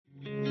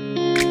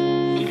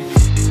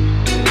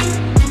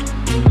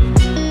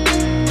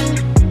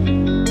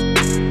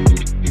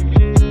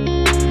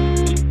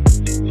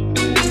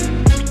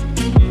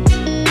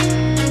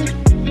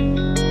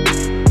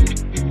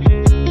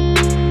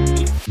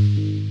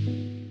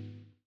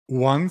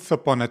Once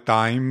upon a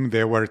time,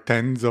 there were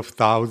tens of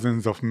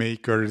thousands of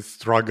makers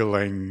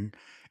struggling.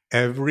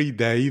 Every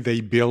day they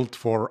built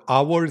for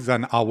hours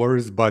and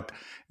hours, but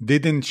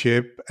didn't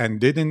ship and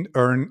didn't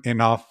earn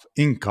enough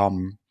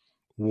income.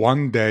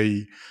 One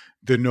day,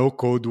 the No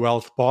Code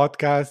Wealth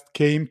podcast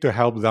came to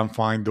help them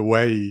find a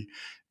way.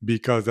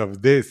 Because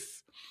of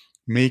this,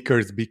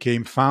 makers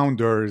became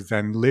founders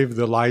and live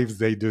the lives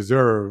they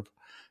deserve.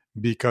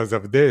 Because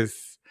of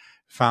this,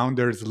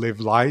 founders live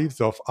lives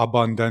of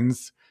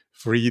abundance,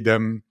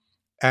 freedom,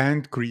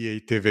 and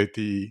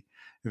creativity.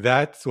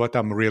 That's what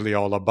I'm really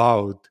all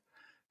about.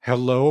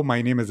 Hello,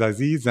 my name is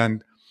Aziz,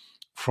 and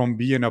from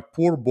being a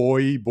poor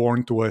boy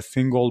born to a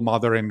single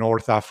mother in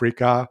North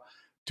Africa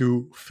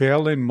to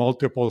fail in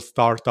multiple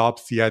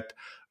startups, yet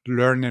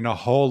learning a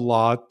whole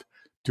lot,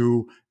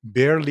 to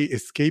barely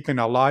escaping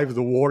alive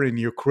the war in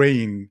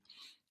Ukraine,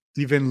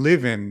 even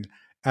living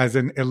as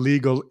an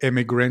illegal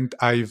immigrant,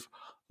 I've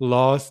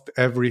lost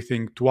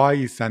everything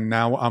twice, and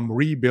now I'm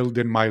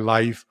rebuilding my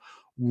life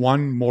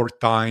one more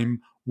time,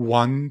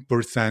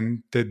 1%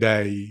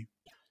 today.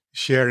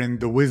 Sharing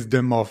the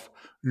wisdom of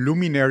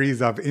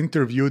luminaries I've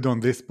interviewed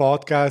on this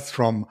podcast,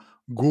 from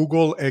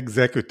Google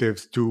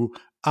executives to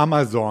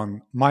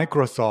Amazon,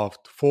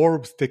 Microsoft,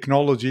 Forbes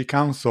Technology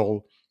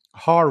Council,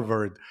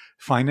 Harvard,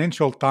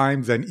 Financial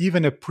Times, and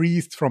even a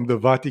priest from the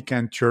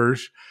Vatican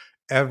Church.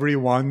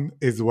 Everyone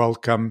is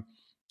welcome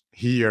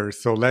here.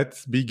 So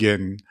let's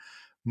begin.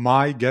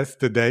 My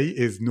guest today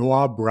is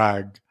Noah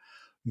Bragg.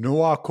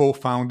 Noah co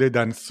founded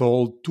and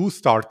sold two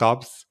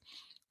startups,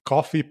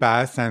 Coffee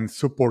Pass and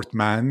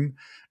Supportman,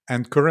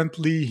 and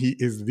currently he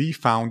is the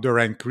founder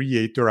and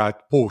creator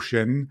at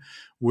Potion,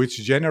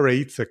 which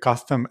generates a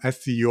custom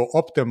SEO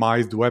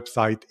optimized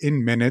website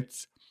in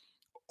minutes,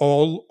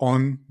 all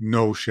on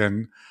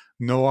Notion.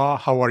 Noah,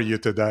 how are you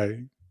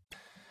today?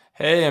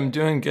 Hey, I'm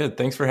doing good.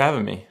 Thanks for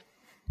having me.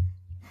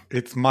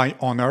 It's my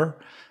honor,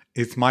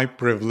 it's my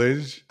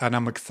privilege, and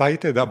I'm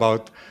excited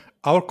about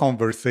our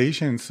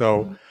conversation.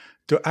 So,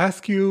 to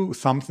ask you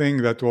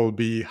something that will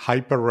be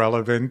hyper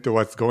relevant to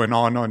what's going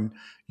on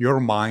your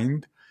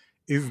mind,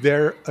 is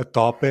there a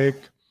topic,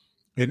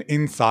 an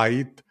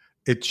insight,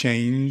 a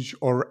change,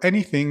 or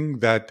anything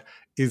that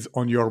is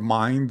on your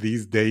mind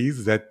these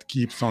days that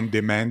keeps on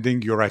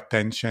demanding your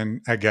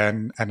attention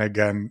again and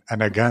again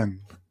and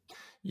again?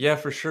 Yeah,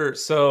 for sure.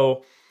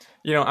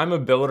 I'm a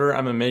builder,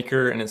 I'm a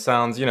maker, and it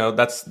sounds,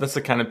 that's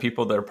the kind of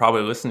people that are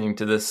probably listening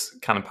to this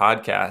kind of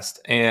podcast.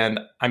 And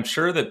I'm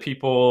sure that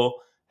people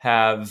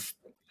have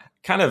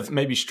kind of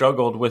maybe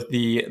struggled with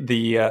the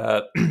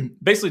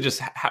basically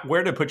just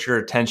where to put your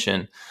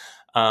attention.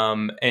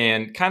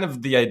 And kind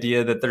of the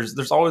idea that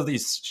there's always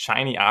these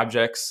shiny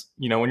objects.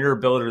 When you're a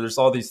builder, there's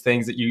all these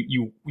things that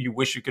you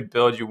wish you could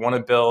build, you want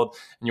to build,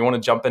 and you want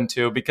to jump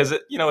into because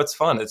it's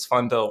fun. It's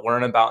fun to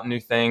learn about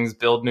new things,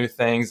 build new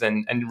things,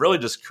 and really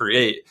just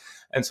create.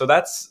 And so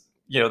that's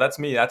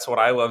me. That's what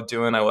I love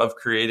doing. I love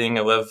creating.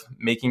 I love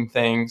making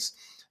things.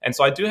 And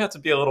so I do have to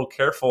be a little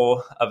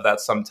careful of that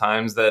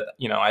sometimes. That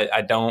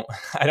I don't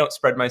I don't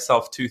spread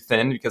myself too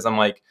thin because I'm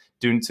like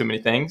doing too many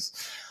things.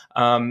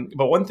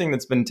 But one thing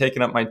that's been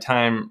taking up my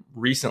time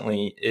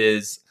recently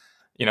is,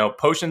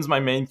 Potion's my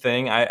main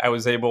thing. I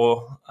was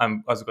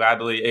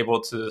gladly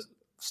able to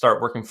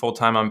start working full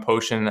time on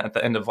Potion at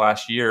the end of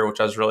last year, which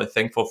I was really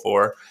thankful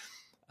for.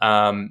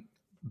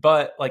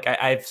 But like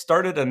I've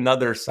started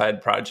another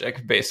side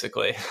project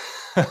basically,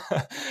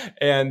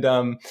 and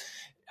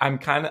I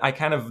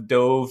kind of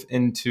dove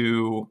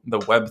into the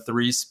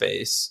Web3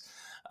 space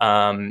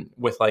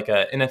with like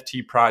a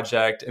NFT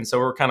project. And so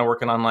we're kind of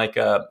working on like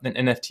an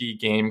NFT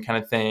game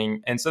kind of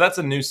thing. And so that's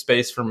a new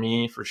space for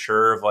me for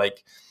sure. Of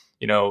like,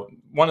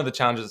 one of the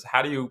challenges is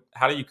how do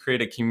you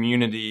create a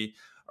community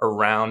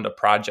around a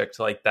project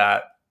like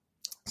that?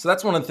 So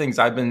that's one of the things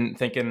I've been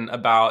thinking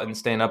about and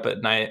staying up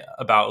at night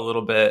about a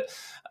little bit.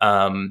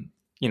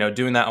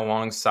 Doing that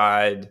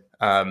alongside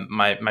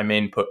my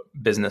main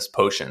business,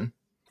 Potion.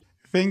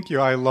 Thank you.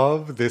 I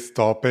love this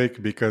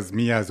topic because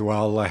me as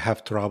well, I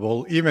have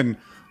trouble. Even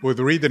with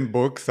reading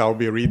books, I'll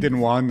be reading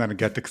one and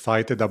get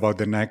excited about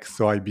the next.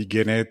 So I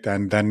begin it,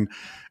 and then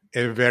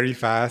very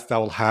fast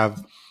I'll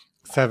have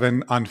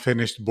seven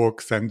unfinished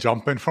books and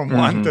jumping from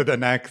one to the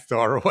next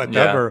or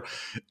whatever.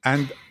 Yeah.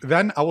 And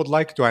then I would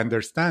like to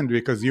understand,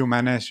 because you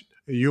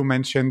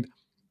mentioned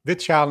the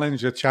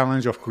challenge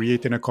of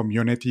creating a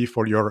community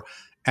for your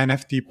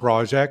NFT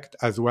project,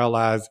 as well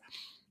as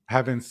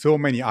having so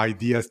many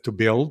ideas to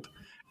build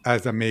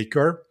as a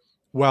maker.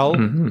 Well,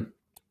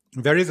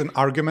 there is an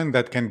argument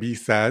that can be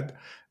said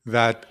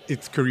that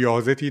it's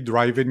curiosity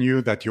driving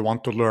you, that you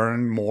want to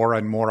learn more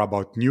and more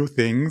about new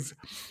things.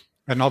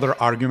 Another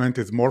argument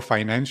is more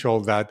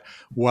financial, that,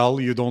 well,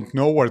 you don't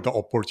know where the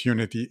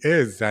opportunity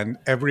is. And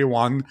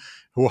everyone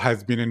who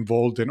has been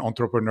involved in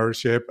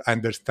entrepreneurship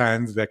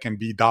understands there can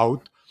be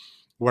doubt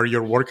where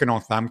you're working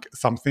on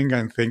something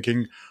and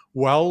thinking,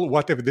 well,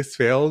 what if this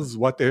fails?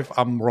 What if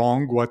I'm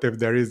wrong? What if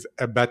there is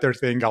a better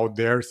thing out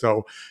there?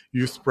 So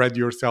you spread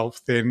yourself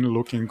thin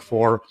looking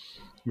for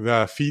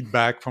the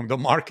feedback from the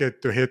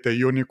market to hit a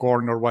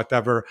unicorn or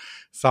whatever,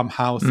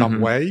 somehow,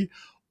 some way?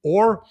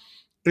 Or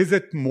is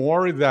it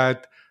more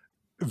that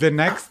the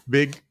next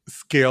big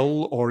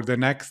skill or the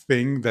next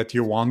thing that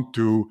you want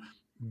to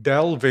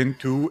delve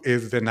into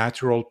is the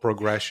natural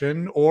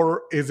progression?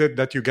 Or is it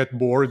that you get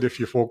bored if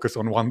you focus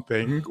on one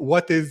thing?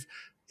 What is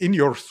in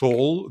your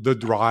soul the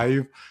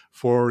drive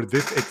for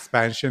this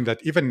expansion that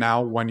even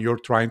now, when you're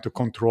trying to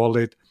control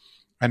it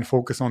and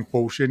focus on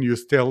Potion, you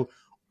still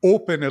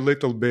open a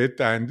little bit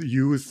and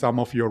use some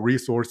of your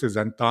resources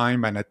and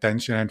time and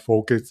attention and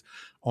focus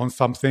on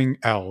something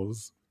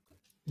else?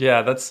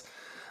 Yeah, that's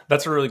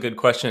a really good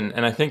question,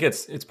 and I think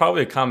it's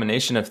probably a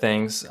combination of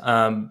things.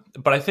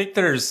 But I think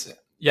there's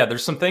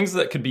some things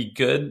that could be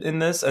good in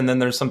this, and then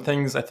there's some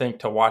things I think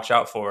to watch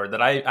out for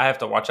that I have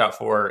to watch out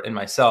for in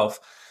myself.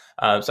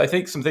 So I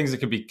think some things that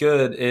could be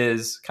good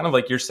is kind of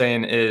like you're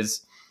saying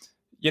is,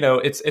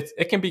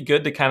 it can be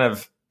good to kind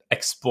of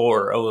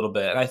explore a little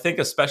bit. And I think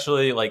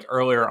especially like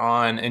earlier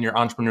on in your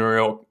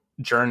entrepreneurial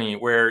journey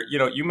where,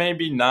 you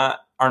maybe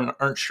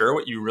aren't sure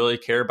what you really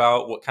care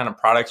about, what kind of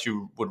products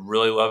you would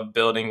really love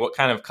building, what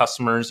kind of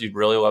customers you'd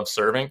really love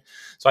serving.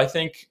 So I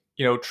think,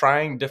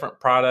 trying different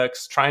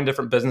products, trying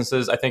different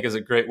businesses, I think is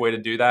a great way to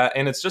do that.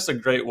 And it's just a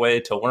great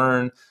way to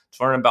learn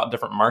about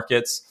different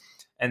markets.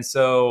 And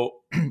so,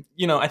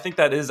 I think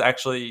that is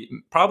actually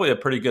probably a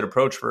pretty good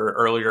approach for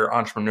earlier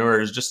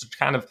entrepreneurs, just to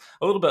kind of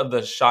a little bit of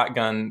the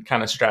shotgun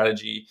kind of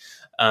strategy.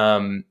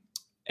 And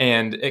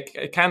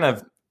it kind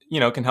of,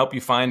 can help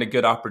you find a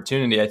good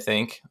opportunity, I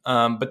think.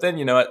 But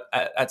then,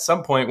 at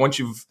some point, once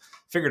you've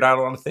figured out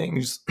a lot of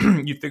things,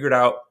 you figured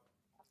out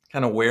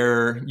kind of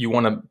where you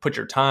want to put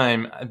your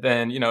time,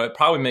 then, it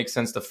probably makes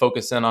sense to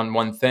focus in on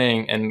one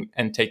thing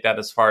and take that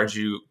as far as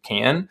you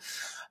can.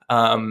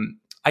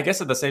 I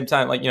guess at the same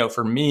time, like,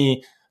 for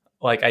me,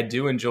 like I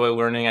do enjoy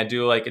learning. I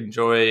do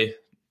enjoy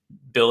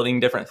building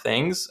different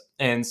things.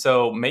 And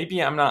so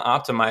maybe I'm not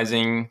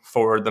optimizing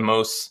for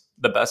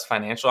the best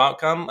financial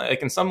outcome.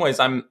 Like in some ways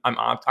I'm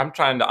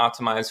trying to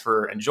optimize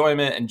for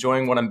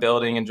enjoying what I'm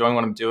building, enjoying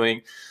what I'm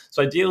doing.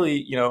 So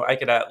ideally, I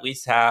could at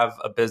least have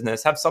a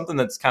business, have something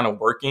that's kind of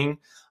working,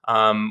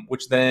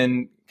 which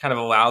then kind of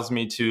allows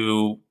me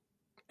to,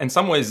 in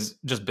some ways,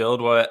 just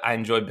build what I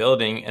enjoy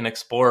building and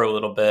explore a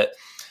little bit.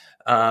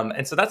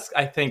 And so that's,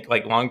 I think,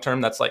 like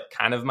long-term, that's like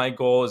kind of my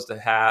goal is to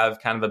have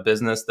kind of a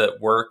business that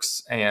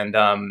works and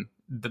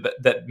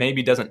that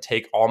maybe doesn't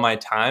take all my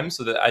time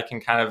so that I can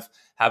kind of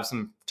have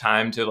some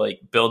time to like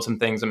build some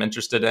things I'm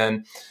interested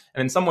in.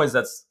 And in some ways,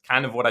 that's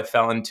kind of what I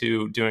fell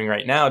into doing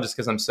right now, just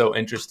because I'm so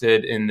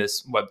interested in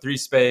this Web3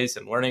 space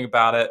and learning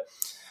about it.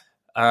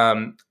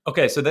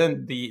 Okay, so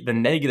then the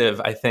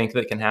negative, I think,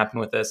 that can happen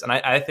with this, and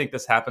I think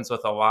this happens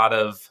with a lot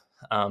of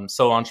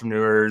solo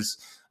entrepreneurs,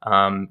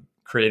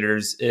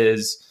 creators,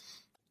 is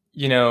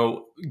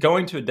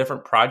going to a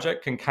different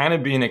project can kind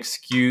of be an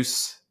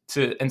excuse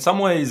to, in some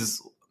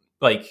ways,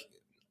 like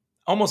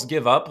almost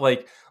give up.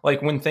 Like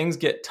when things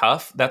get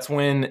tough, that's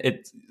when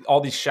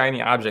all these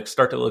shiny objects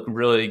start to look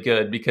really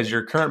good, because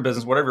your current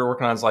business, whatever you're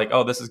working on, is like,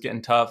 oh, this is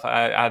getting tough.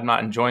 I'm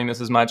not enjoying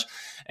this as much.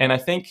 And I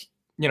think,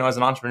 as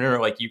an entrepreneur,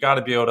 like you got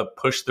to be able to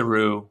push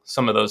through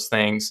some of those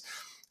things.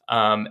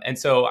 And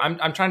so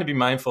I'm trying to be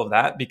mindful of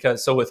that,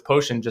 because so with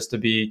Potion, just to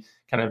be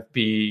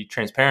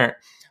transparent,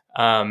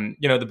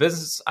 the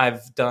business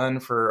I've done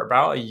for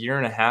about a year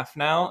and a half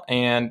now,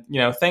 and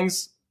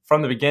things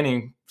from the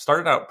beginning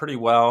started out pretty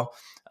well.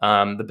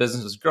 The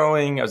business was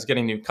growing. I was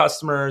getting new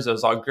customers. It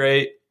was all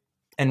great.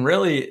 And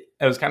really,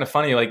 it was kind of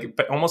funny, like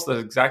almost the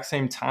exact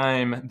same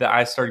time that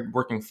I started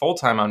working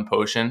full-time on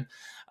Potion,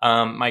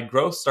 my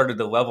growth started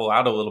to level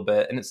out a little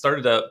bit, and it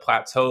started to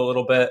plateau a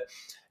little bit.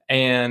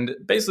 And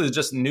basically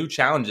just new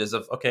challenges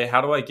of, okay, how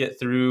do I get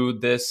through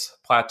this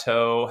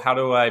plateau? How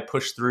do I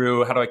push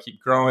through? How do I keep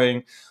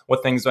growing?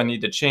 What things do I need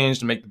to change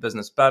to make the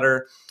business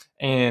better?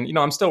 And,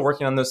 I'm still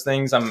working on those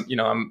things. I'm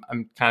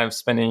kind of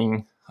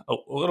spending a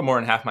little more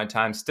than half my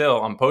time still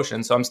on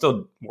Potion. So I'm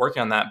still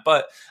working on that.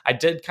 But I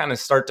did kind of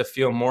start to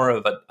feel more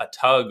of a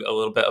tug a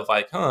little bit of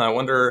like, I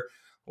wonder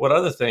what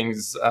other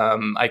things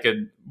I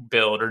could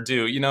build or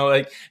do.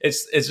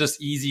 It's just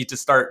easy to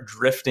start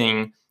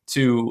drifting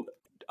to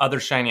other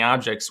shiny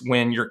objects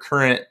when your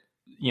current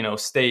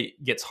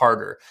state gets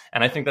harder.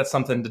 And I think that's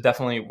something to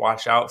definitely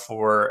watch out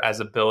for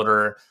as a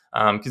builder,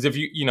 because if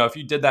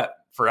you did that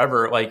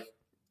forever, like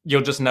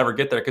you'll just never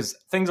get there, because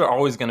things are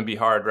always going to be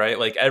hard, right?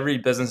 Like every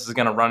business is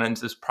going to run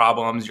into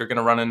problems, you're going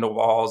to run into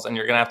walls, and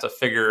you're going to have to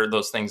figure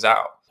those things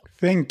out.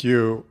 Thank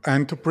you.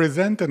 And to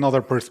present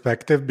another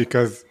perspective,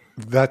 because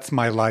that's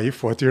my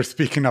life, what you're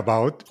speaking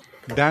about,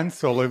 Dan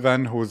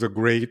Sullivan, who's a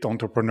great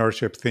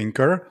entrepreneurship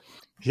thinker,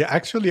 he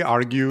actually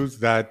argues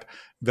that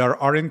there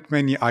aren't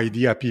many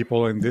idea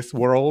people in this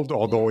world,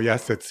 although,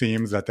 yes, it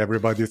seems that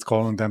everybody's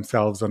calling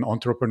themselves an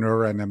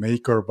entrepreneur and a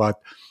maker, but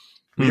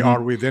we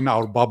are within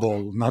our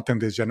bubble, not in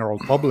the general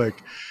public.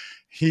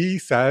 He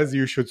says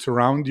you should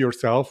surround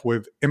yourself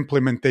with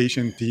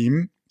implementation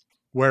team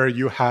where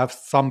you have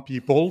some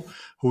people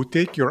who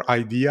take your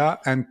idea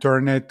and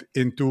turn it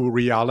into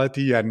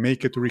reality and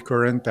make it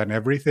recurrent and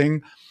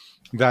everything,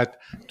 that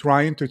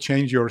trying to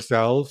change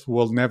yourself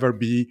will never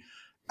be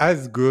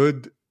as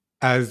good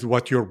as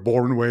what you're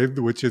born with,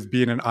 which is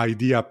being an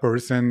idea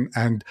person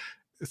and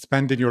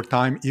spending your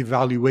time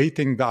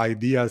evaluating the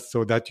ideas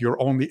so that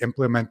you're only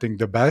implementing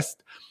the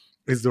best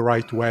is the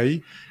right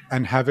way,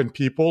 and having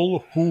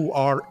people who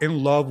are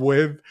in love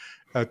with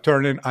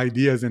turning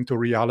ideas into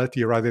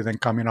reality rather than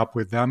coming up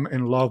with them,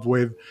 in love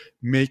with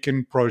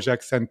making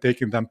projects and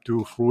taking them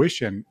to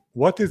fruition.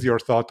 What is your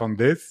thought on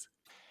this?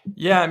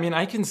 Yeah, I mean,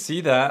 I can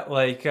see that.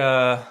 Like,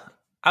 I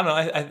don't know.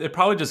 It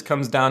probably just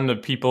comes down to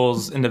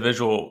people's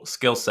individual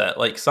skill set.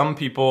 Like, some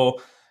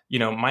people,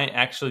 might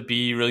actually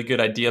be really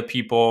good idea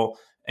people,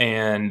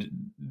 and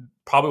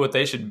probably what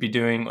they should be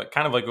doing, like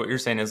kind of like what you're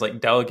saying, is like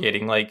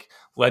delegating, like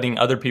letting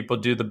other people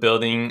do the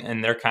building,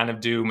 and they're kind of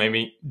doing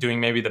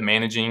maybe the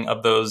managing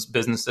of those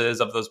businesses,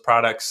 of those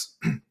products.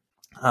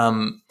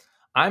 I'm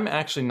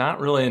actually not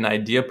really an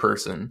idea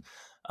person.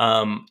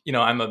 I'm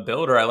a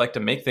builder. I like to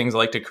make things. I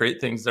like to create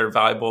things that are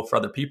valuable for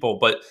other people.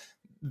 But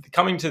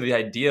coming to the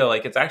idea,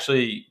 like it's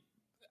actually,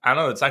 I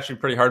don't know, it's actually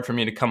pretty hard for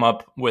me to come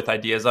up with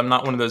ideas. I'm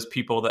not one of those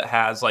people that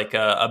has like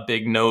a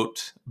big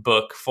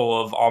notebook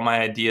full of all my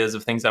ideas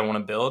of things I want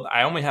to build.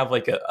 I only have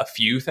like a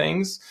few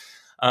things.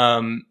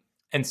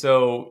 And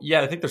so,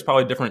 yeah, I think there's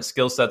probably different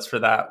skill sets for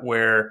that,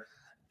 where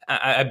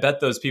I bet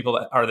those people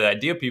that are the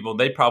idea people,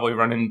 they probably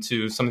run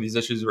into some of these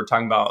issues we're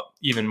talking about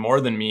even more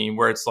than me,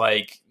 where it's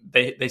like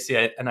they see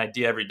an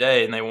idea every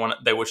day and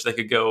they wish they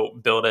could go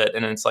build it,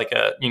 and it's like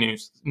a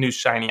new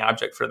shiny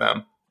object for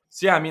them.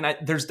 So yeah, I mean,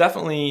 there's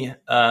definitely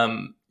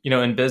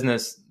in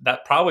business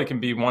that probably can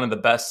be one of the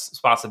best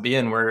spots to be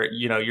in, where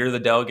you're the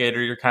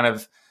delegator, you're kind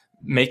of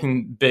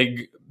making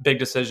big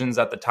decisions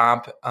at the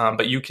top,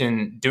 but you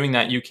can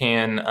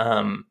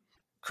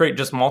create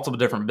just multiple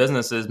different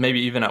businesses, maybe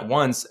even at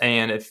once.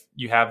 And if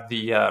you have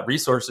the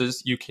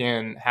resources, you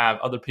can have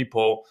other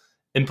people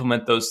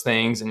implement those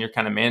things, and you're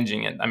kind of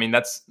managing it. I mean,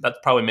 that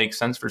probably makes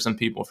sense for some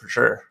people for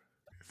sure.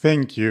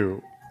 Thank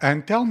you.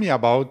 And tell me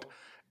about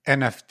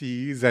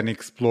NFTs and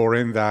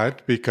exploring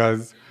that,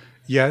 because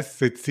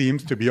yes, it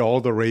seems to be all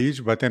the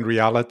rage, but in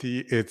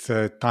reality, it's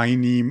a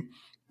tiny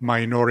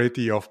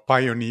minority of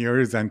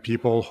pioneers and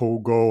people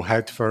who go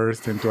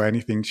headfirst into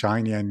anything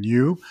shiny and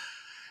new.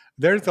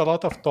 There's a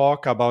lot of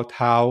talk about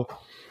how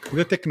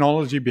the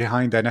technology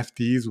behind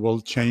NFTs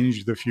will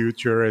change the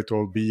future. It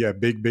will be a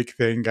big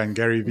thing. And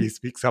Gary Vee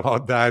speaks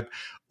about that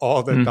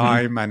all the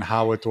time, and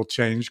how it will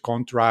change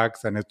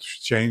contracts and it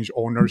will change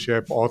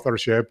ownership,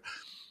 authorship,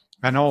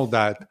 and all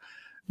that.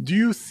 Do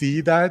you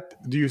see that?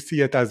 Do you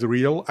see it as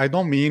real? I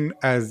don't mean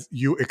as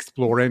you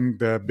exploring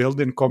the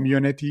building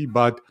community,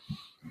 but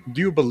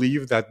do you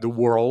believe that the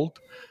world,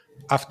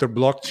 after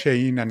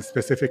blockchain and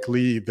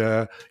specifically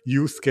the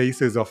use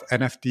cases of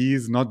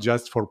NFTs, not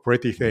just for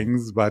pretty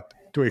things, but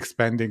to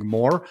expanding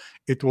more,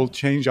 it will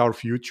change our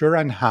future,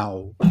 and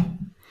how?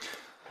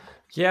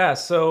 Yeah,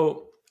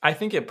 so I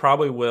think it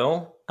probably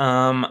will.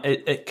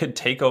 It could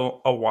take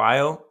a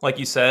while. Like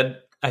you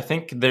said, I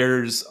think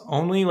there's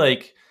only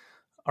like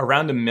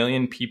around 1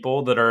 million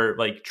people that are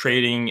like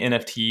trading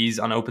NFTs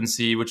on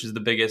OpenSea, which is the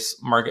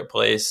biggest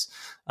marketplace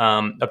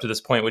up to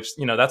this point, which,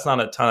 that's not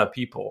a ton of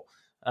people.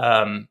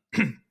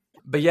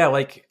 But yeah,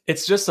 like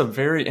it's just a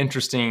very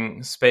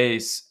interesting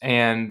space.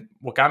 And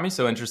what got me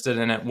so interested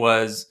in it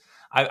was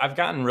I've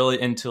gotten really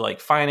into like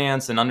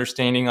finance and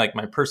understanding like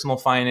my personal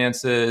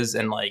finances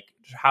and like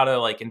how to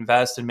like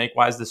invest and make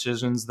wise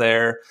decisions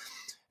there.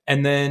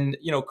 And then,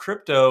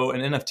 crypto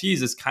and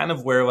NFTs is kind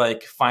of where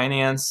like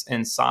finance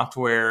and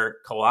software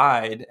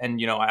collide.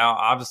 And,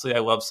 I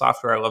love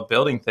software. I love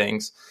building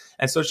things.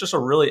 And so it's just a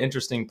really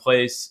interesting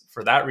place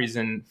for that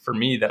reason for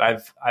me, that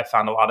I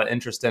found a lot of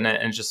interest in it.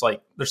 And just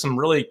like, there's some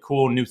really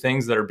cool new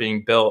things that are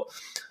being built.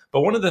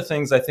 But one of the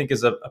things I think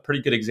is a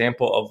pretty good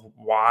example of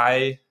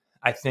why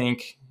I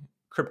think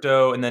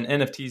crypto and then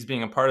NFTs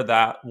being a part of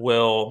that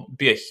will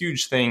be a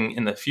huge thing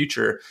in the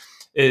future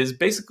is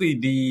basically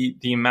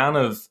the amount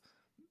of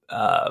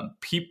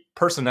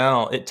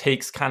personnel it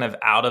takes kind of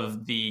out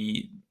of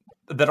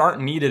that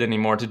aren't needed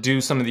anymore to do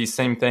some of these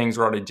same things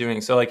we're already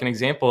doing. So like an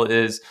example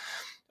is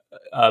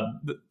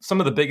some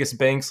of the biggest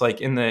banks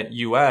like in the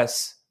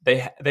US,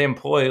 they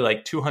employ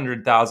like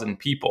 200,000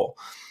 people.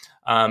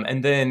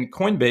 And then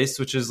Coinbase,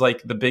 which is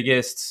like the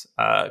biggest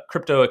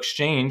crypto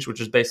exchange, which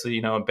is basically,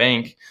 a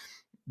bank,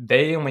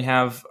 they only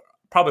have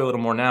probably a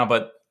little more now,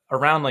 but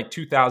around like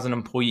 2,000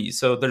 employees.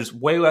 So there's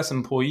way less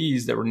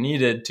employees that were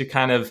needed to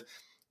kind of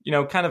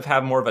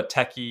have more of a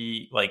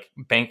techie like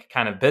bank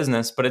kind of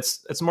business, but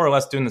it's more or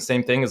less doing the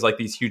same thing as like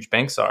these huge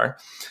banks are.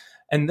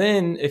 And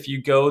then if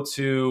you go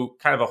to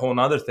kind of a whole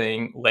nother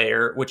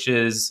layer, which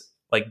is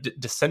like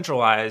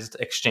decentralized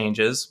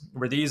exchanges,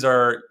 where these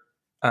are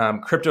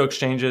crypto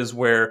exchanges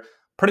where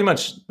pretty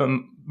much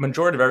the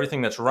majority of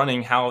everything that's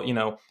running, how,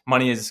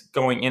 money is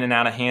going in and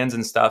out of hands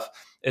and stuff,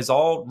 is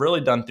all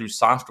really done through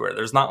software.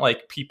 There's not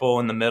like people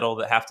in the middle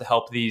that have to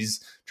help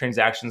these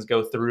transactions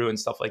go through and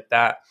stuff like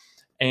that.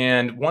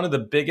 And one of the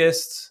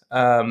biggest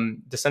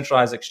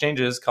decentralized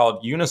exchanges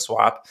called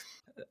Uniswap,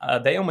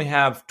 they only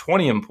have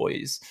 20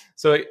 employees.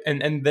 So,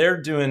 and they're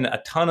doing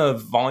a ton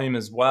of volume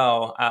as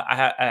well.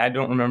 I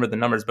don't remember the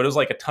numbers, but it was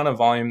like a ton of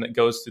volume that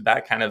goes through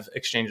that kind of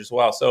exchange as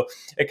well. So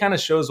it kind of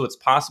shows what's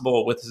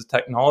possible with this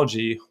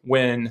technology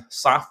when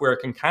software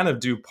can kind of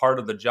do part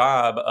of the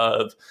job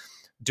of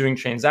doing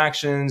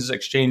transactions,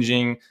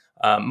 exchanging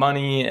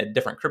money at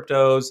different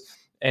cryptos.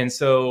 And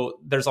so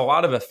there's a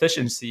lot of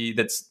efficiency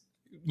that's,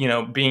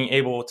 being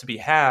able to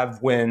have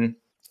when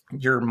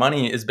your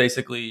money is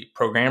basically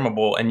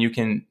programmable and you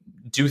can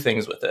do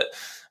things with it.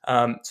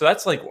 So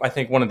that's like, I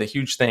think one of the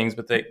huge things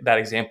with that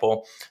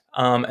example.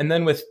 And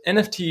then with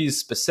NFTs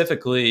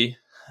specifically,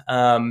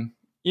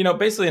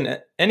 basically in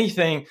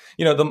anything,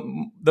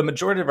 the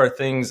majority of our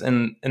things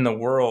in the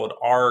world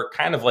are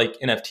kind of like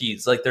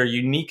NFTs, like they're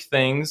unique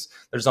things.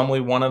 There's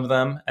only one of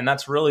them. And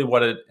that's really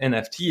what an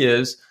NFT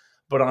is,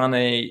 but on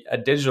a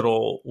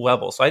digital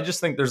level. So I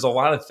just think there's a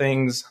lot of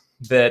things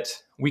that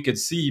we could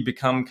see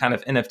become kind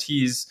of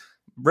NFTs,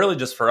 really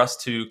just for us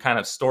to kind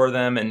of store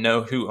them and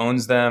know who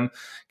owns them.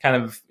 Kind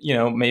of,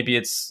 maybe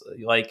it's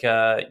like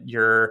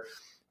your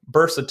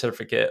birth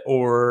certificate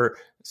or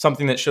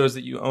something that shows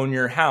that you own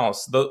your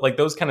house. Like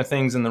those kind of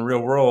things in the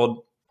real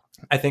world,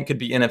 I think could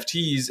be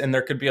NFTs, and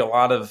there could be a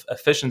lot of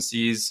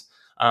efficiencies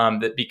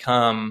that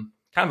become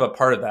kind of a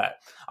part of that.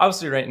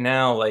 Obviously right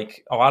now,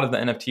 like a lot of the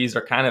NFTs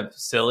are kind of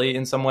silly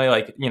in some way,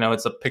 like,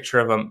 it's a picture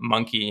of a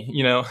monkey,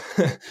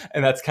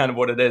 and that's kind of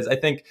what it is. I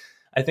think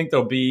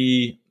there'll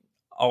be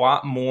a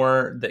lot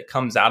more that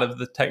comes out of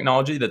the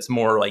technology that's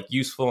more like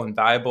useful and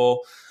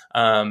valuable.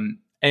 And,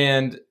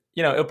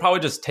 it'll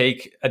probably just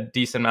take a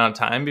decent amount of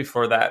time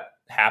before that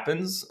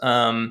happens.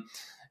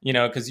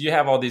 Because you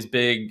have all these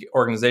big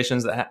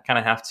organizations that kind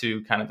of have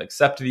to kind of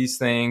accept these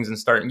things and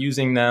start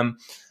using them.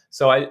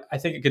 So I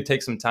think it could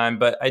take some time,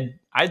 but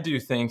I do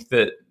think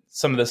that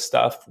some of this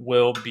stuff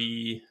will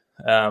be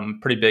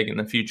pretty big in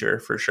the future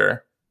for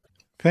sure.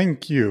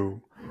 Thank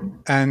you.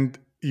 And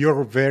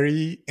you're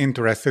very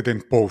interested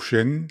in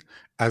Potion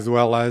as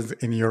well as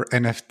in your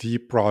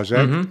NFT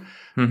project.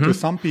 Mm-hmm. Mm-hmm. To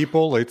some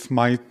people, it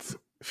might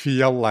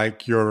feel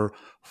like you're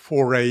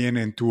foraying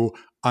into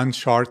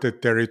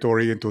uncharted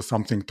territory, into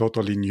something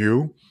totally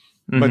new.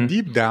 Mm-hmm. But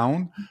deep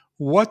down,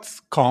 what's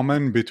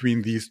common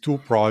between these two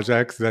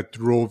projects that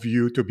drove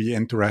you to be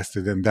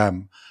interested in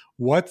them?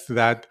 What's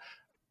that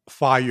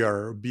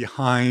fire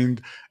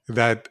behind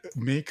that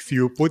makes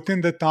you put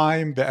in the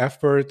time, the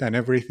effort, and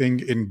everything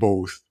in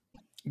both?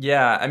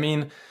 Yeah, I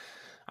mean,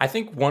 I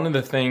think one of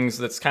the things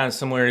that's kind of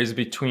similarities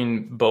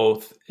between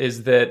both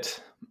is that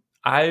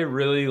I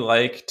really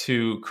like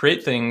to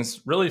create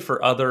things really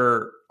for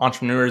other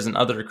entrepreneurs and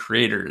other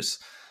creators.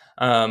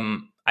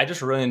 I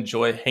just really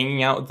enjoy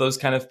hanging out with those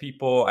kind of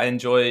people. I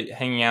enjoy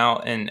hanging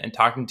out and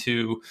talking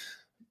to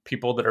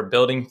people that are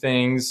building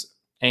things.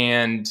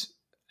 And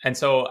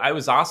so I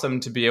was awesome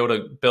to be able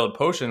to build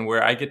Potion,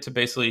 where I get to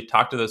basically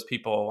talk to those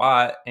people a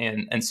lot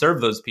and serve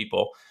those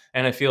people.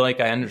 And I feel like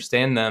I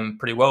understand them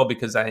pretty well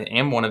because I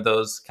am one of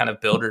those kind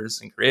of builders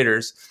and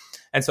creators.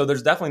 And so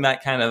there's definitely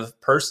that kind of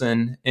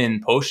person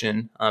in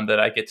Potion that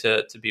I get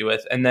to be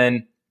with. And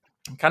then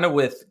kind of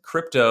with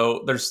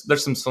crypto, there's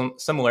some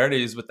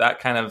similarities with that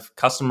kind of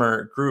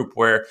customer group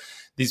where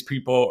these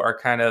people are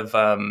kind of,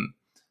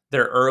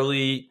 they're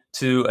early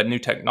to a new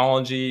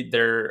technology.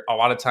 They're a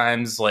lot of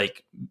times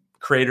like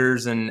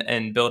creators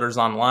and builders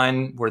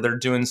online where they're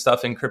doing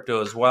stuff in crypto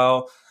as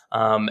well.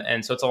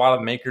 And so it's a lot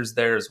of makers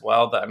there as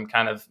well that I'm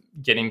kind of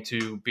getting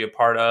to be a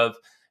part of.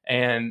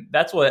 And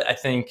that's what I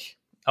think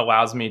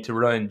allows me to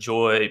really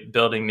enjoy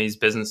building these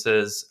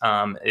businesses,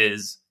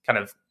 is kind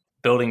of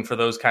building for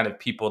those kind of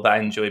people that I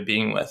enjoy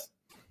being with.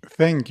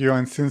 Thank you.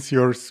 And since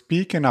you're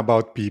speaking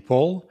about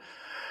people,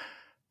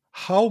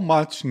 how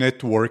much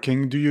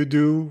networking do you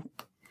do?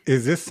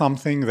 Is this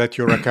something that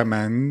you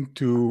recommend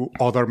to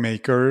other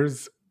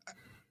makers?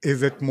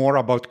 Is it more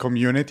about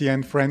community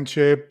and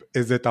friendship?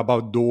 Is it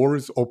about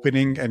doors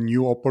opening and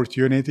new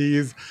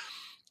opportunities?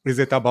 Is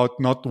it about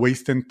not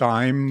wasting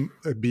time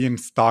being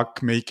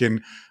stuck, making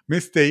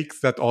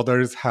mistakes that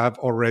others have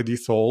already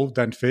solved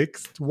and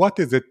fixed? What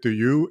is it to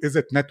you? Is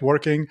it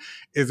networking?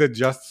 Is it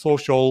just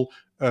social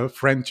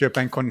friendship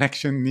and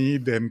connection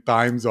need in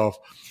times of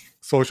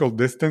social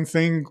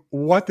distancing?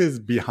 What is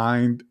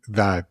behind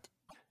that?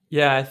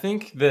 Yeah, I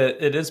think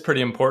that it is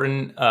pretty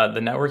important, the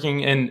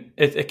networking, and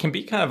it can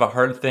be kind of a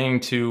hard thing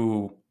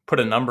to put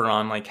a number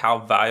on, like how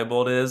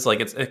valuable it is. Like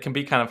it can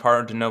be kind of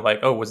hard to know, like,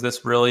 oh, was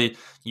this really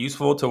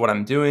useful to what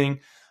I'm doing?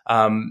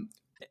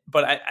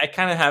 But I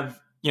kind of have,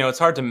 it's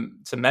hard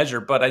to measure,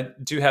 but I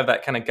do have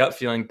that kind of gut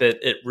feeling that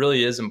it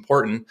really is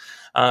important.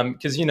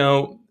 Because,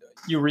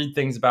 you read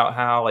things about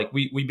how like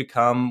we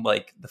become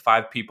like the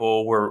 5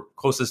 people we're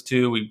closest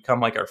to, we become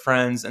like our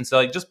friends. And so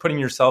like just putting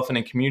yourself in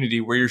a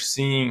community where you're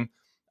seeing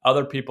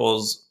other people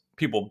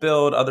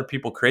build, other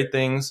people create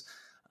things,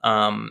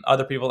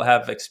 other people that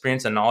have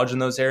experience and knowledge in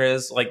those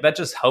areas, like that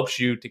just helps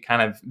you to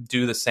kind of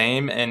do the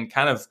same and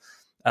kind of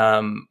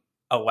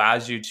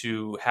allows you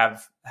to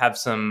have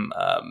some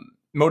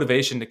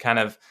motivation to kind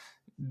of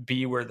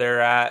be where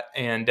they're at.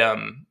 And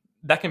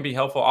that can be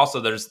helpful. Also,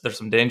 there's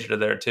some danger to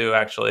there too,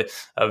 actually,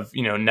 of,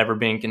 you know, never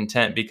being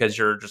content because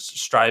you're just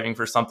striving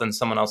for something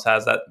someone else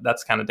has.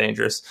 That's kind of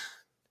dangerous.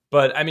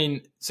 But I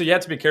mean, so you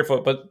have to be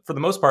careful. But for the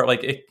most part,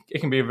 like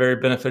it can be a very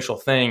beneficial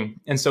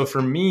thing. And so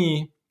for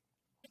me,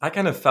 I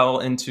kind of fell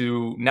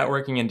into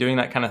networking and doing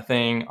that kind of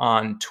thing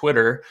on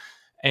Twitter.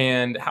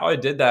 And how I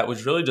did that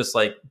was really just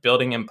like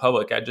building in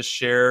public. I just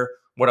share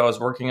what I was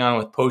working on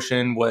with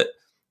Potion, what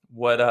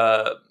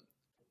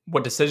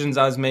what decisions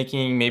I was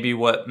making, maybe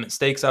what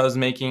mistakes I was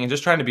making, and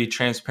just trying to be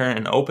transparent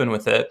and open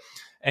with it.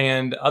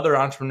 And other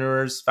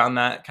entrepreneurs found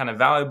that kind of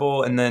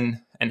valuable and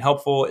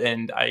helpful.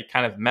 And I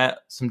kind of met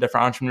some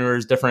different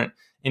entrepreneurs, different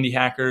indie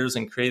hackers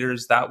and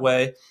creators that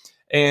way.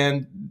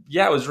 And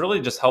yeah, it was really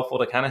just helpful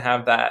to kind of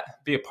have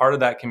that, be a part of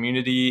that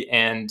community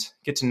and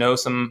get to know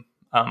some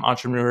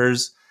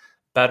entrepreneurs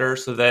better,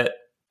 so that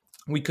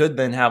we could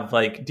then have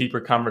like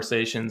deeper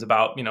conversations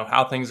about, you know,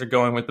 how things are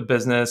going with the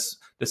business,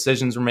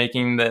 decisions we're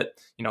making, that,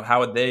 you know, how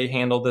would they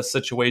handle this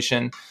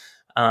situation.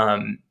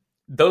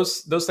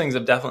 Those things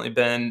have definitely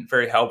been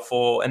very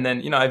helpful. And then,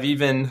 you know, I've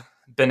even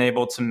been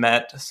able to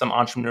met some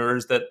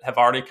entrepreneurs that have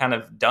already kind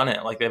of done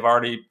it. Like they've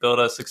already built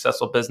a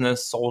successful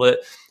business, sold it,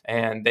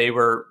 and they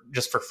were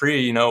just for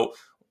free, you know,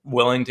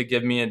 willing to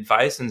give me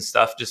advice and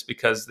stuff just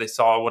because they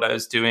saw what I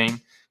was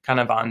doing kind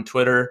of on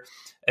Twitter.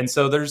 And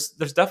so there's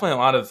definitely a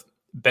lot of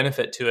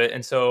benefit to it.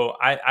 And so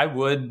I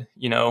would,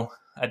 you know,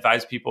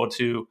 advise people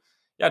to,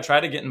 yeah, try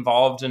to get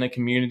involved in a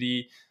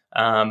community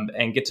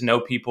and get to know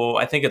people.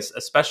 I think it's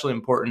especially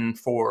important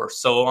for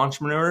solo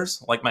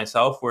entrepreneurs like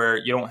myself, where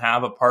you don't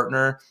have a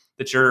partner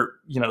that you're,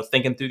 you know,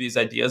 thinking through these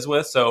ideas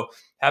with. So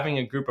having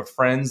a group of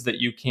friends that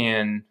you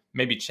can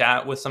maybe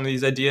chat with some of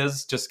these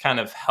ideas just kind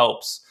of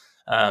helps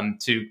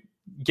to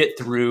get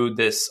through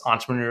this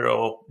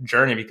entrepreneurial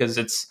journey, because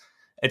it's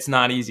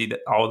not easy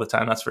all the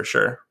time, that's for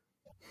sure.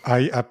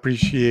 I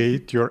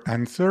appreciate your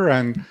answer.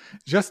 And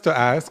just to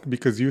ask,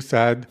 because you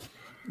said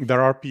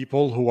there are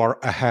people who are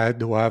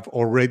ahead, who have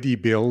already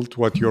built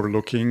what you're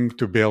looking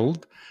to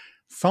build.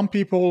 Some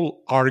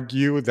people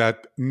argue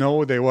that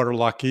no, they were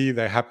lucky.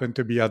 They happened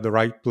to be at the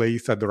right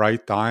place at the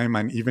right time.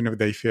 And even if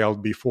they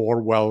failed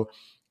before, well,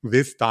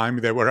 this time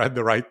they were at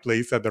the right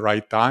place at the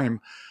right time.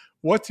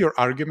 What's your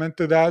argument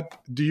to that?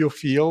 Do you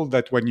feel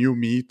that when you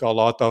meet a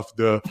lot of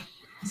the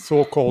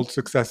so-called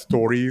success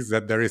stories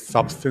that there is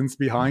substance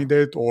behind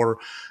it, or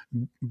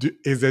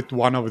is it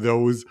one of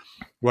those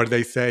where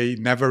they say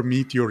never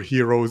meet your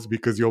heroes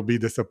because you'll be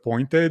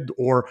disappointed?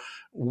 Or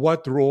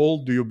what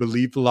role do you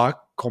believe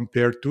luck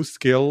compared to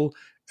skill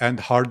and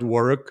hard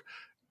work?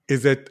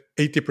 Is it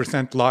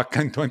 80% luck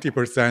and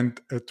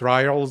 20%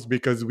 trials?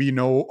 Because we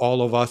know,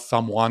 all of us,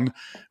 someone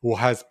who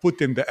has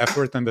put in the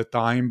effort and the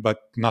time but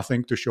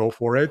nothing to show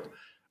for it.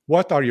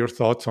 What are your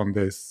thoughts on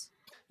this?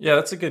 Yeah,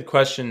 that's a good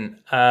question.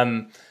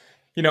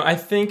 You know, I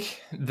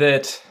think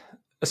that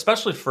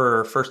especially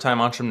for first-time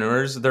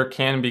entrepreneurs, there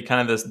can be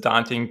kind of this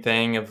daunting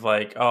thing of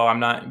like, oh, I'm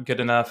not good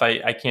enough.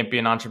 I can't be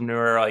an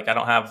entrepreneur. Like, I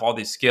don't have all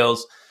these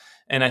skills.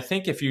 And I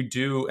think if you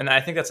do, and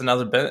I think that's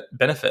another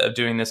benefit of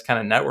doing this kind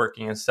of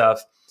networking and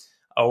stuff,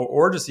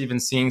 or just even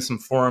seeing some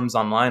forums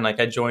online.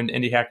 Like I joined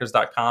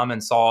indiehackers.com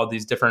and saw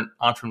these different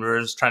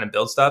entrepreneurs trying to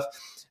build stuff.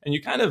 And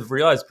you kind of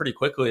realize pretty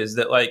quickly is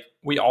that like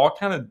we all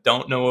kind of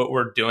don't know what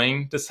we're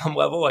doing to some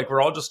level. Like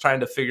we're all just trying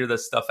to figure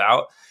this stuff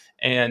out.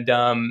 And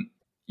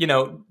you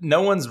know,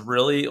 no one's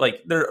really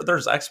like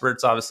there's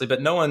experts obviously,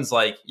 but no one's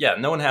like, yeah,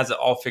 no one has it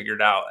all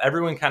figured out.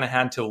 Everyone kind of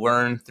had to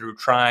learn through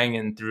trying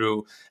and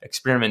through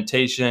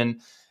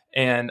experimentation.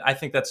 And I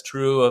think that's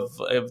true of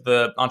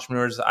the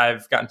entrepreneurs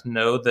I've gotten to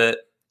know that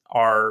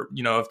are,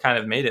 you know, have kind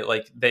of made it.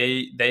 Like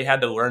they had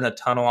to learn a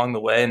ton along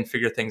the way and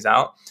figure things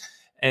out.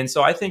 And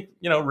so I think,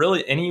 you know,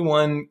 really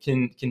anyone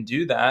can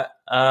do that.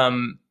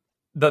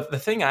 The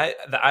thing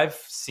that I've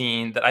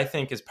seen that I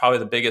think is probably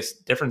the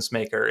biggest difference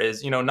maker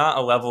is, you know, not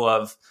a level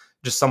of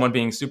just someone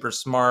being super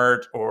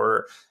smart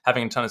or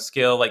having a ton of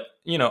skill. Like,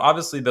 you know,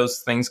 obviously those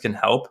things can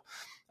help.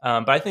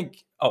 But I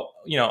think,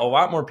 you know, a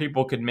lot more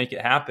people could make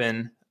it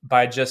happen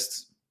by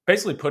just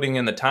basically putting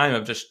in the time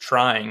of just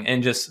trying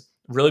and just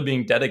really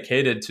being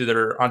dedicated to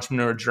their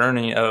entrepreneur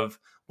journey of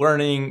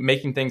learning,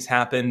 making things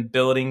happen,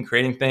 building,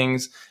 creating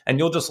things, and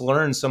you'll just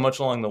learn so much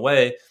along the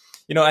way.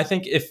 You know, I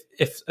think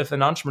if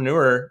an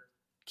entrepreneur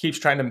keeps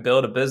trying to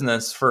build a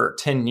business for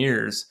 10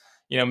 years,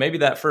 you know, maybe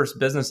that first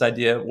business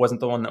idea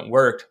wasn't the one that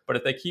worked, but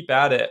if they keep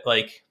at it,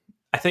 like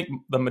I think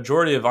the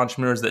majority of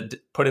entrepreneurs that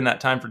put in that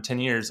time for 10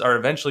 years are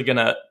eventually going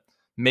to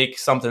make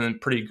something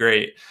pretty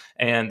great,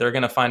 and they're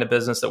going to find a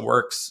business that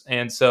works.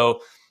 And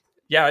so,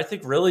 yeah, I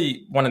think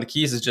really one of the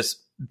keys is just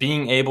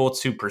being able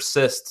to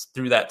persist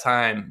through that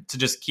time, to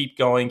just keep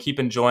going, keep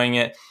enjoying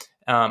it.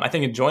 I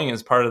think enjoying it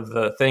is part of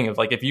the thing of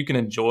like, if you can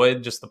enjoy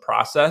just the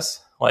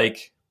process,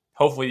 like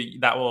hopefully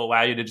that will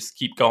allow you to just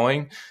keep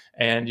going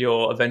and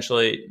you'll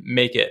eventually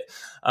make it.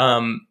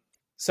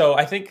 So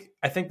I think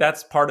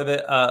that's part of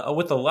it.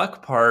 With the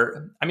luck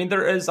part, I mean,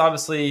 there is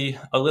obviously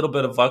a little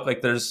bit of luck.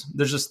 Like there's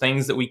just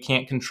things that we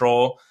can't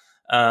control.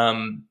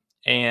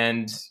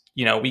 and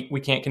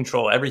we can't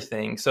control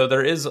everything. So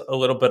there is a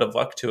little bit of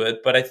luck to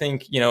it. But I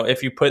think,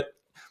 if you put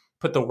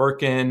the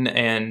work in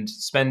and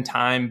spend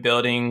time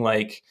building,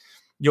 like,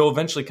 you'll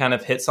eventually kind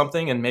of hit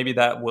something, and maybe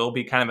that will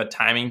be kind of a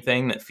timing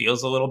thing that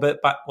feels a little bit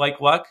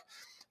like luck.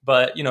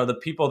 But the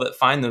people that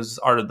find those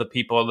are the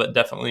people that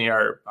definitely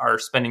are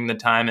spending the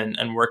time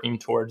and working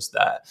towards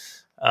that.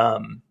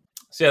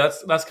 So yeah,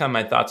 that's kind of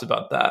my thoughts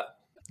about that.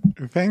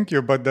 Thank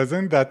you. But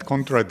doesn't that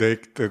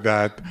contradict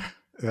that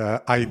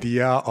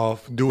idea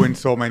of doing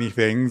so many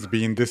things,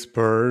 being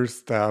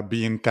dispersed,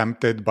 being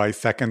tempted by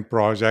second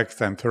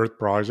projects and third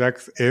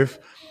projects? If,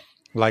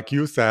 like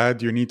you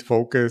said, you need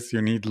focus,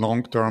 you need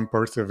long-term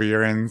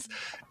perseverance,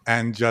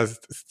 and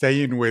just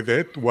staying with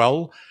it.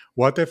 Well,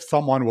 what if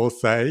someone will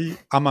say,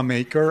 I'm a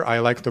maker, I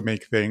like to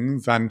make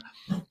things, and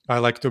I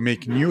like to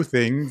make new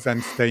things,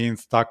 and staying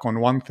stuck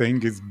on one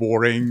thing is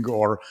boring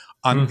or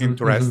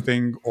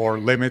uninteresting or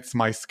limits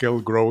my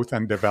skill growth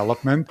and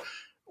development?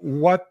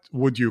 What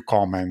would you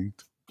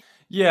comment?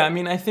 Yeah, I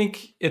mean, I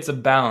think it's a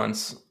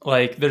balance.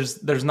 Like,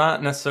 there's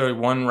not necessarily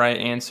one right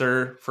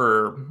answer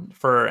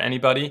for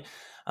anybody.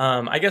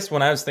 I guess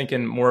when I was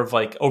thinking more of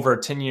like over a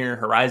 10-year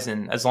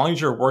horizon, as long as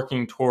you're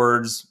working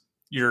towards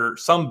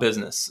some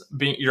business,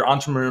 being your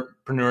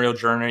entrepreneurial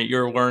journey,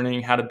 you're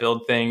learning how to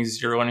build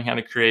things, you're learning how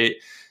to create,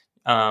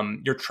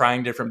 you're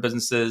trying different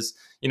businesses.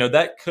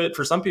 That could,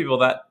 for some people,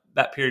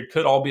 that period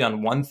could all be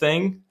on one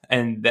thing,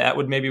 and that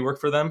would maybe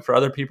work for them. For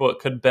other people, it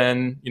could have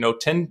been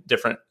 10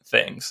 different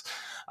things.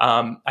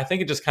 I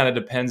think it just kind of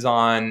depends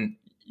on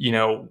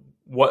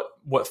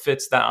what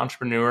fits that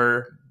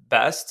entrepreneur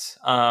best.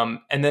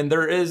 And then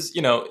there is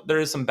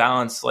some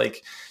balance.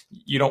 Like,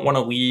 you don't want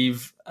to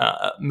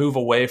move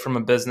away from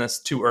a business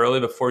too early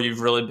before you've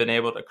really been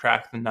able to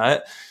crack the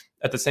nut.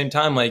 At the same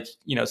time, like,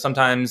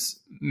 sometimes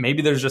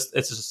maybe it's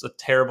just a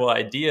terrible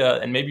idea,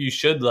 and maybe you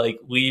should like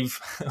leave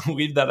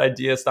that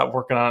idea, stop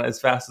working on it as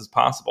fast as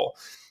possible.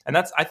 And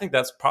I think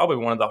that's probably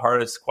one of the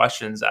hardest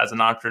questions as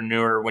an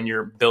entrepreneur when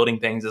you're building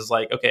things, is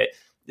like, okay,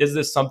 is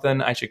this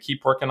something I should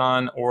keep working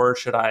on, or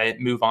should I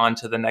move on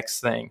to the next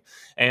thing?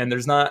 And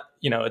there's not,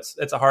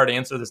 it's a hard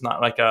answer. There's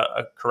not like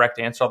a correct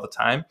answer all the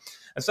time.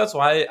 And so that's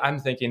why I'm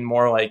thinking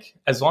more like,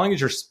 as long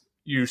as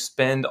you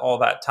spend all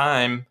that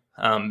time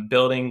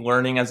building,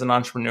 learning as an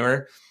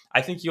entrepreneur,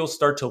 I think you'll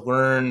start to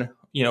learn,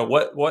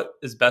 what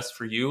is best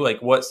for you,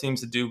 like what seems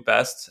to do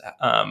best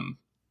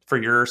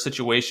for your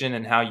situation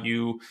and how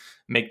you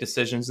make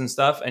decisions and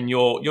stuff. And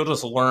you'll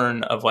just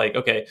learn of like,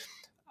 okay,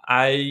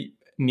 I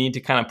need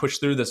to kind of push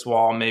through this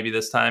wall maybe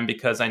this time,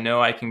 because I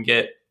know I can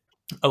get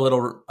a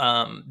little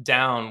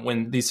down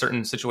when these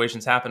certain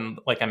situations happen,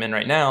 like I'm in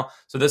right now.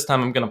 So this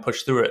time I'm going to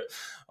push through it.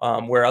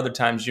 Where other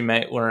times you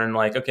might learn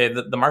like, okay,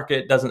 the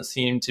market doesn't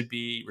seem to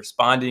be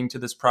responding to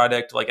this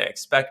product like I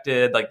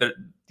expected. Like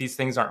these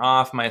things are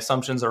off. My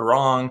assumptions are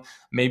wrong.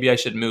 Maybe I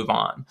should move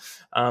on.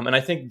 And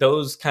I think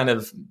those kind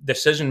of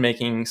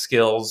decision-making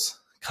skills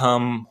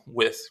come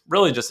with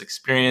really just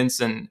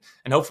experience, and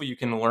hopefully you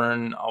can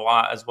learn a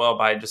lot as well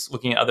by just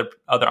looking at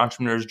other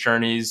entrepreneurs'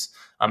 journeys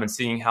and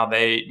seeing how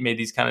they made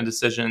these kind of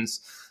decisions.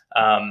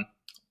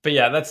 But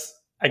yeah,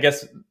 I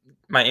guess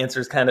my answer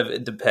is kind of,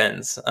 it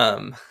depends,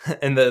 and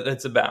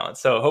it's a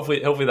balance. So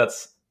hopefully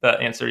that's the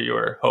answer you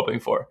were hoping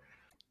for.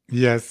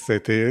 Yes,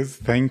 it is.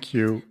 Thank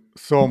you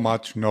so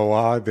much,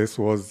 Noah. This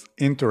was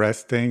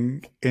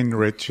interesting,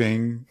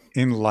 enriching,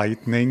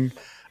 enlightening.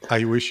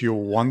 I wish you a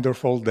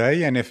wonderful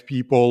day. And if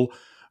people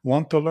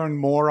want to learn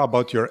more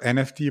about your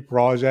NFT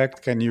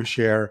project, can you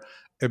share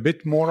a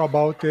bit more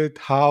about it?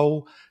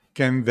 How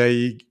can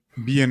they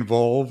be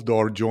involved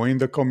or join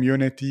the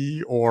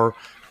community? Or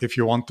if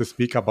you want to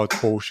speak about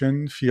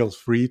Potion, feel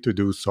free to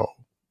do so.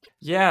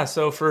 Yeah,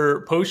 so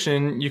for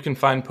Potion, you can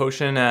find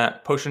Potion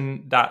at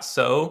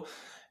potion.so.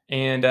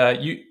 And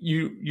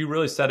you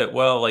really said it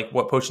well, like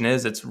what Potion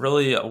is. It's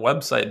really a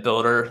website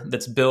builder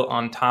that's built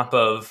on top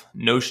of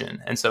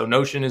Notion. And so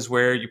Notion is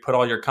where you put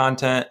all your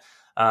content.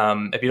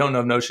 If you don't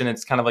know Notion,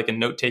 it's kind of like a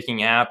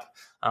note-taking app.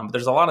 But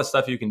there's a lot of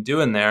stuff you can do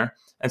in there.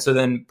 And so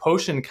then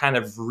Potion kind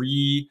of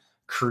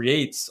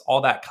recreates all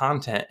that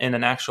content in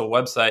an actual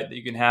website that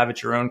you can have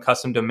at your own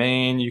custom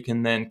domain. You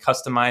can then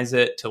customize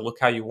it to look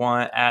how you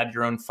want, add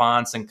your own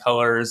fonts and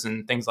colors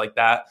and things like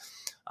that.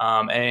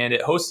 And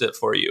it hosts it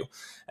for you.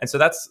 And so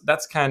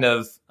that's kind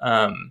of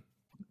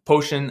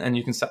Potion, and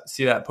you can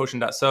see that at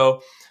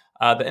potion.so.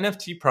 The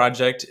NFT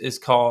project is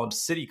called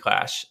City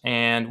Clash,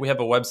 and we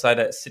have a website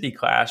at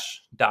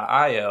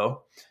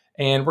cityclash.io.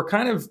 And we're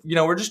kind of,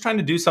 we're just trying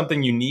to do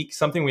something unique,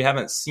 something we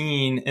haven't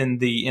seen in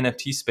the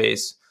NFT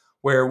space,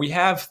 where we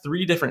have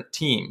 3 different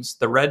teams: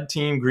 the red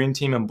team, green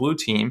team, and blue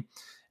team.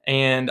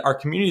 And our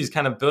community is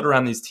kind of built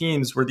around these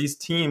teams, where these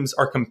teams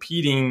are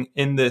competing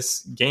in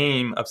this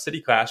game of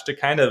City Clash to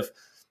kind of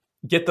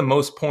get the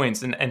most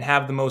points and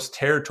have the most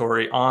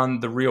territory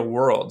on the real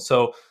world.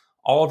 So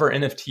all of our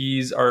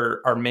NFTs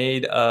are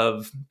made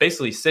of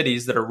basically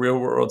cities that are real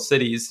world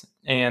cities,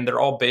 and they're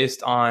all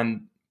based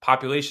on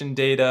population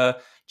data,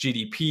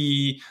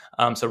 GDP,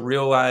 so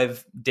real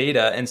live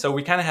data. And so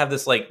we kind of have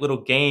this like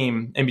little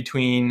game in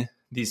between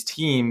these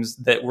teams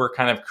that we're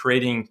kind of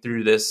creating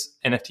through this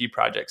NFT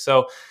project.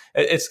 So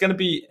it's going to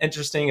be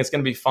interesting. It's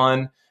going to be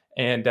fun.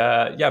 And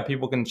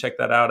people can check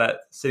that out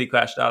at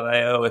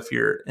cityclash.io if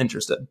you're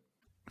interested.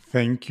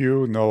 Thank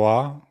you,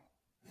 Noah.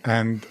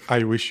 And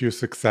I wish you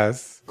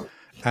success.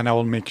 And I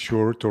will make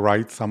sure to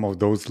write some of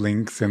those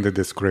links in the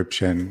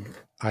description.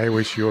 I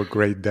wish you a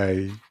great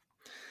day.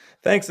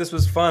 Thanks. This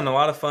was fun. A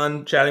lot of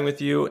fun chatting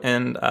with you.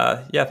 And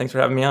thanks for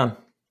having me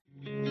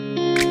on.